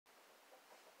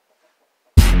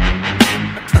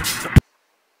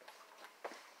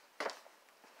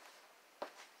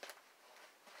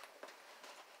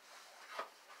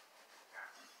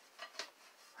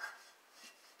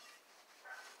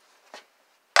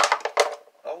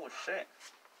Oh shit.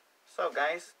 What's up,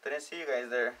 guys? Didn't see you guys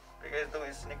there. What you guys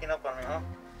doing? Sneaking up on me, huh?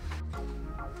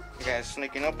 You guys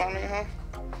sneaking up on me, huh?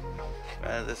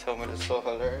 Man, this helmet is so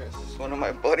hilarious. It's one of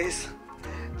my buddies.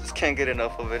 Just can't get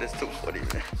enough of it. It's too funny,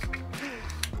 man.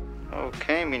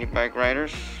 Okay, mini bike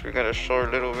riders. We got a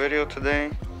short little video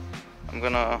today. I'm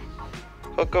gonna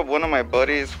hook up one of my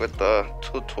buddies with the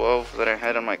 212 that I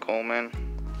had on my Coleman.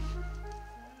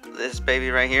 This baby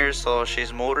right here, so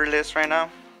she's motorless right now.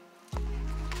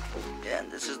 Yeah,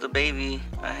 and this is the baby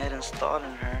I had installed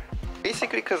in her.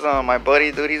 Basically, because my buddy,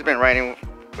 dude, he's been riding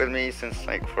with me since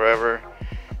like forever.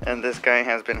 And this guy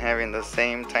has been having the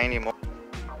same tiny motor.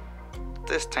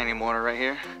 This tiny motor right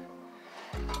here.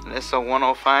 And it's a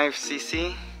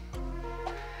 105cc.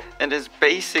 And it's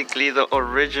basically the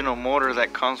original motor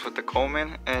that comes with the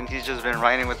Coleman. And he's just been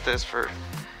riding with this for,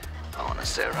 I want to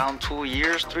say around 2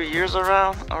 years, 3 years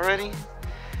around already.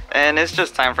 And it's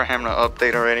just time for him to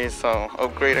update already, so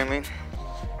upgrade, I mean.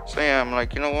 So yeah, I'm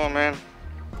like, you know what, man?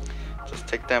 Just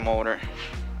take that motor.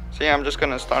 So yeah, I'm just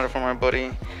gonna start it for my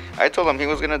buddy. I told him he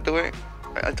was gonna do it.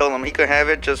 I told him he could have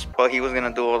it, but he was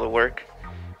gonna do all the work.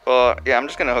 But yeah, I'm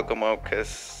just gonna hook him up,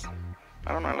 cause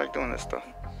I don't know, I like doing this stuff.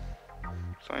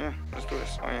 So yeah, let's do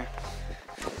this. Oh yeah.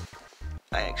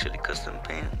 I actually custom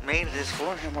made this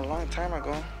for him a long time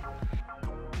ago.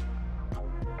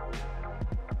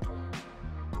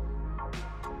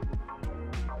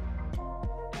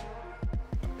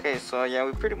 Okay, so yeah,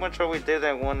 we pretty much always did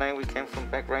that one night we came from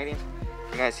back riding.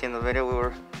 You guys see in the video, we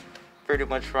were pretty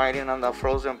much riding on the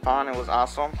frozen pond. It was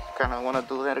awesome. Kind of want to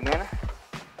do that again.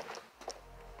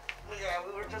 Yeah,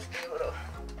 we were just able to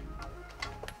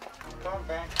come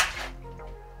back.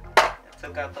 I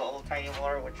took out the old tiny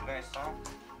motor, which you guys saw.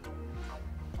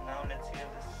 Now let's see if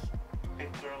this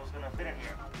big girl is gonna fit in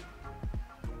here.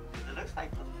 It looks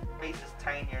like the space is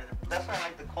tinier. That's why I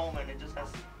like the Coleman. It just has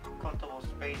comfortable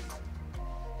space.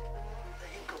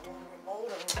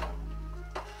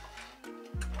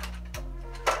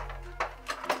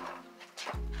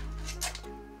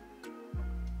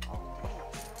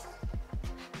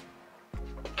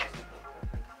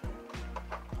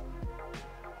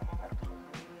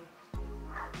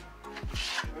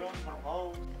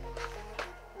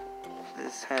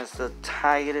 This has the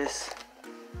tightest,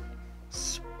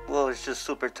 well, it's just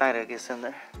super tight, I guess, in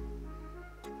there.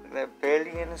 That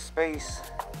barely any space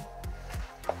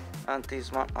on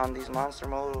these monster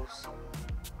motos.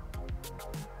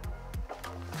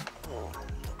 Oh,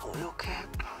 the oil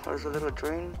cap. There's a little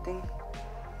drain thing.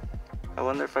 I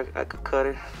wonder if I could cut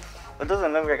it. It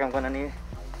doesn't look like I'm gonna need it.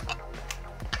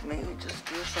 Maybe just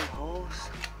do some holes.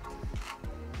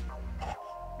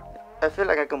 I feel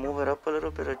like I can move it up a little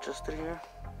bit, adjust it here.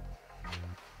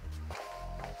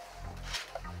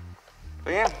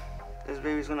 But yeah, this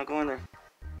baby's gonna go in there.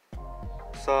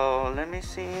 So let me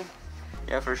see.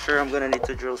 Yeah, for sure I'm gonna need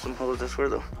to drill some holes. That's where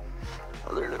the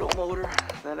other little motor,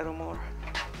 that little motor.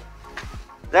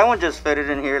 That one just fitted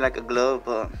in here like a glove,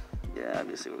 but yeah,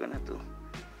 obviously we're gonna have to do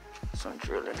some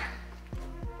drilling.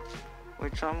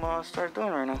 Which I'm gonna start doing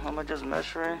right now. I'm gonna just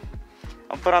measure it.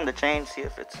 I'll put on the chain, see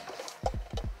if it's.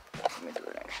 Let me do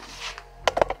it actually.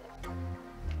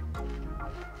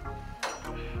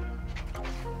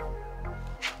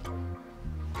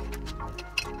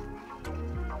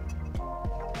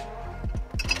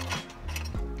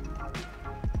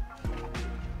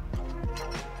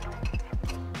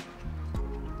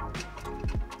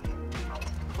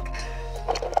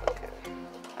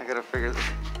 I gotta figure this.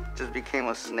 Just became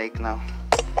a snake now.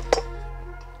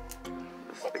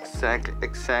 That's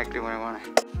exactly what I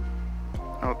wanted.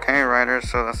 Okay, riders,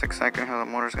 so that's exactly how the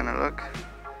motor's gonna look.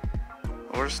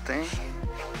 Worst thing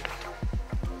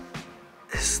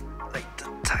is like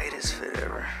the tightest fit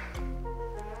ever.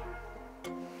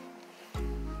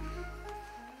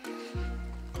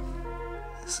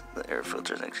 The air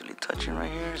filter is actually touching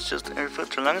right here. It's just the air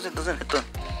filter, as long as it doesn't hit the.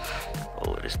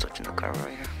 Oh, it is touching the car right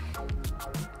here.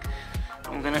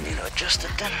 I'm gonna need to adjust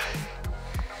it then.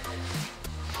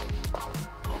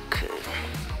 Okay.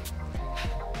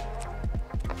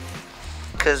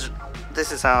 Because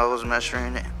this is how I was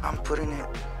measuring it. I'm putting it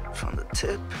from the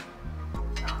tip.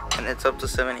 And it's up to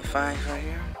 75 right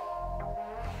here.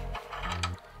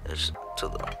 It's to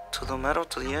the metal,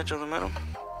 to the edge of the metal.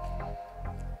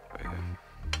 Right here.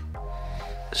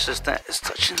 It's just that it's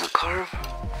touching the curve.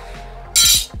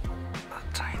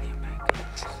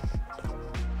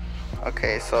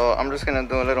 Okay, so I'm just gonna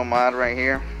do a little mod right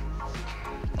here.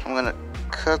 I'm gonna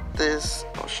cut this.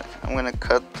 Oh shit! I'm gonna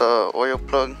cut the oil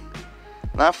plug.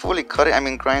 Not fully cut it. I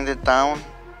mean, grind it down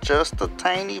just a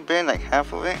tiny bit, like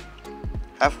half of it,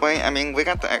 halfway. I mean, we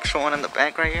got the extra one in the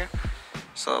back right here,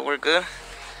 so we're good.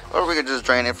 or we could just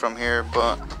drain it from here,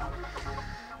 but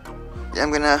yeah,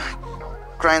 I'm gonna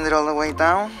grind it all the way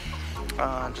down.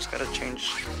 Just gotta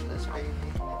change this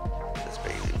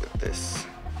baby with this.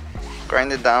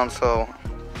 Grind it down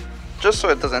just so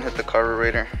it doesn't hit the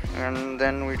carburetor, and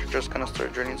then we're just gonna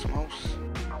start draining some hose.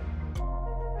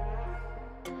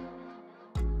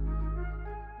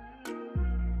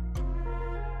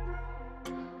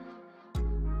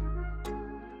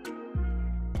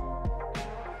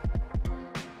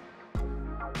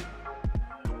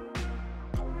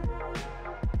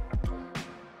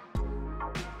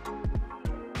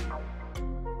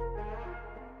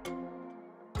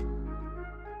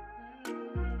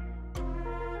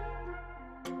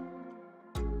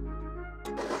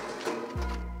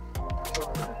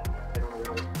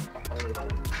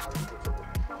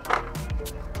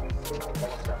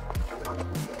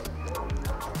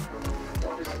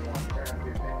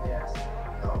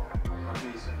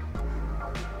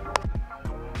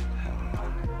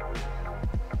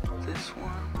 This one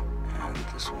and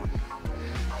this one.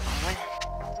 All right.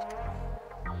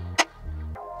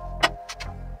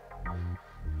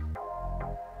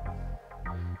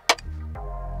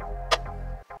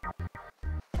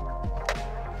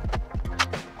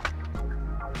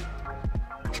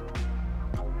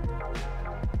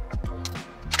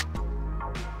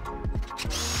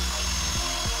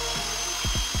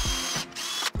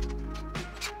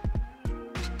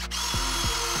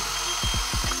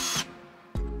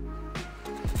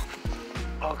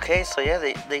 Okay, so yeah,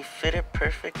 they fit it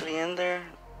perfectly in there.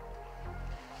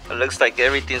 It looks like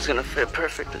everything's gonna fit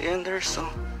perfectly in there, so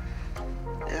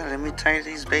yeah, let me tie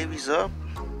these babies up.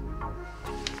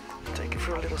 Take it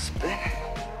for a little spin.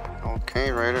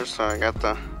 Okay, Ryder, so I got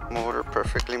the motor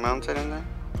perfectly mounted in there.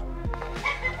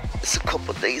 It's a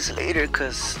couple days later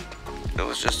because it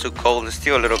was just too cold. It's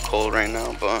still a little cold right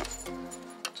now, but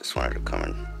just wanted to come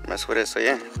and mess with it. So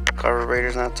yeah,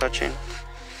 carburetor's not touching.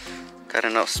 Got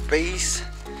enough space.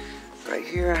 Right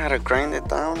here, I had to grind it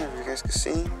down, if you guys can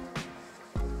see.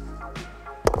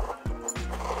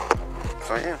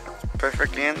 So yeah,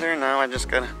 perfectly in there. Now I just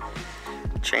gotta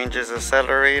change this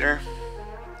accelerator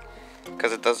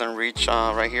because it doesn't reach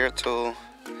right here to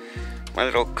my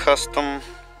little custom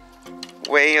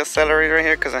way accelerator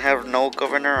here, because I have no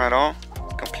governor at all,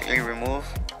 completely removed.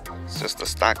 It's just a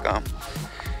stock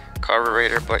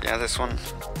carburetor. But yeah, this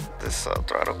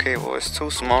throttle cable is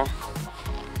too small.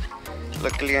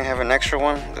 Luckily I have an extra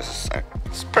one. This is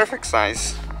it's perfect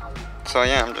size. So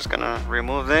yeah, I'm just gonna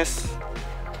remove this. I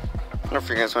don't know if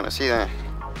you guys want to see that.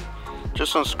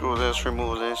 Just unscrew this,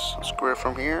 remove this, unscrew it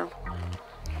from here,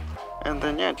 and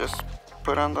then yeah, just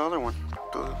put on the other one.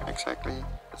 Do exactly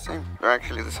the same. They're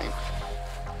actually the same.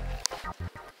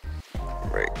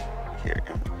 Right here,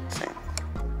 same.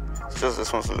 It's just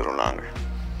this one's a little longer.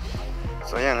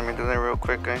 So yeah, let me do that real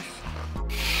quick, guys.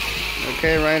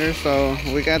 Okay, Ryder, so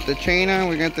we got the chain on,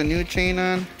 we got the new chain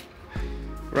on.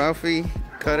 Ralphie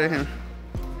cut it him.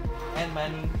 And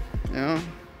money. Yeah.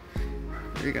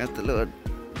 We got the little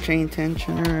chain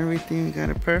tensioner, everything, we got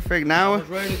it perfect. Now it's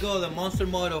ready to go, the Monster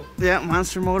Moto. Yeah,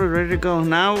 Monster Moto ready to go.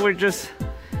 Now we're just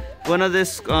one of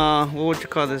this what would you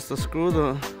call this? The screw,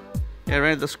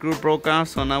 the screw broke off,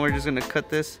 so now we're just gonna cut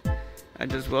this. I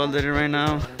just welded it right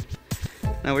now.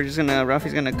 Now we're just gonna,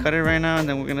 Ralphie's gonna cut it right now, and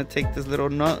then we're gonna take this little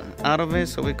nut out of it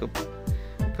so we could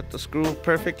put the screw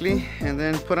perfectly, and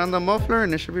then put on the muffler,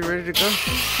 and it should be ready to go.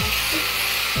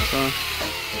 So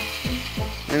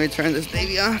let me turn this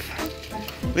baby off.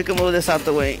 We can move this out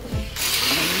the way.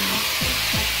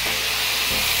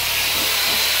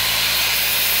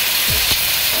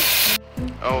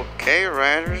 Okay,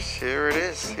 riders, here it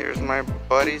is. Here's my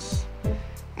buddy's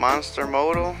Monster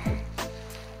Moto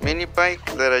mini bike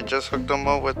that I just hooked them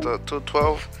up with the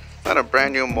 212. Not a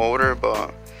brand new motor,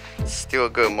 but still a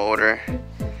good motor.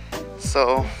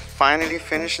 So finally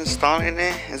finished installing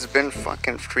it. It's been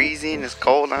fucking freezing. It's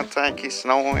cold outside, keeps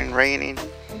snowing, raining.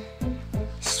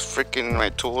 It's freaking, my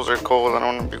tools are cold. I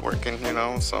don't want to be working, you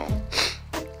know. So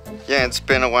yeah, it's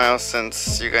been a while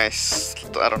since you guys,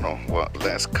 I don't know what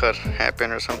last cut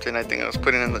happened or something. I think I was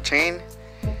putting in the chain,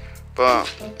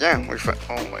 but yeah,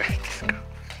 oh my God.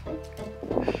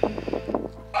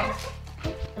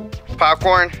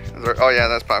 Popcorn? Oh yeah,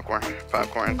 that's popcorn.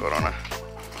 Popcorn, Corona.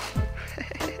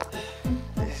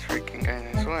 These freaking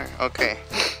guys, I swear. Okay,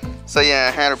 so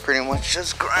yeah, I had to pretty much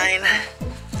just grind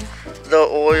the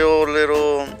oil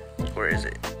little, where is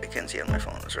it? I can't see it on my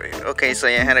phone, it's right here. Okay, so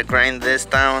yeah, I had to grind this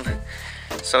down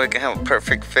so it can have a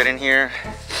perfect fit in here.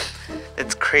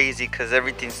 It's crazy because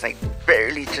everything's like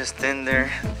barely just in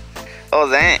there. Oh,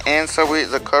 that, and so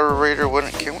the carburetor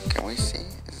wouldn't, can we see?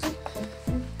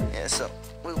 Yeah, so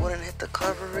we wouldn't hit hit the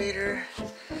carburetor.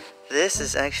 This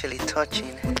is actually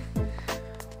touching,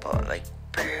 but like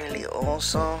barely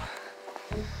also.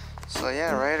 So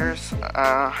yeah, riders,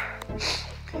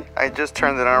 I just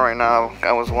turned it on right now.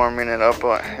 I was warming it up,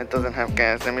 but it doesn't have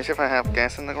gas. Let me see if I have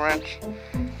gas in the garage,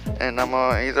 and I'm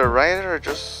gonna either ride it or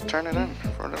just turn it on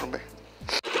for a little bit.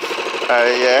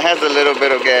 Yeah, it has a little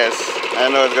bit of gas. I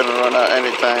know it's gonna run out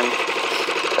anytime.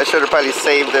 I should have probably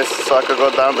saved this so I could go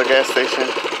down to the gas station.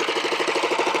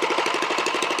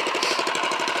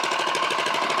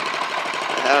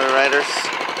 Alright, riders.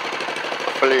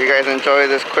 Hopefully you guys enjoy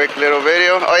this quick little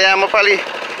video. Oh yeah,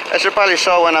 I should probably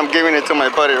show when I'm giving it to my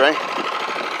buddy, right?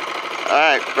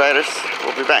 Alright, riders,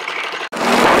 we'll be back.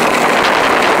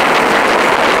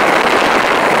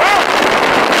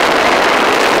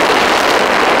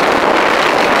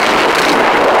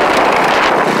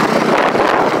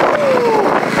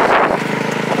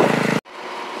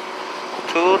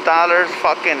 $2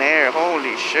 fucking air,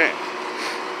 holy shit.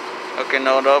 Okay,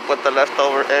 note up with the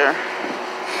leftover air.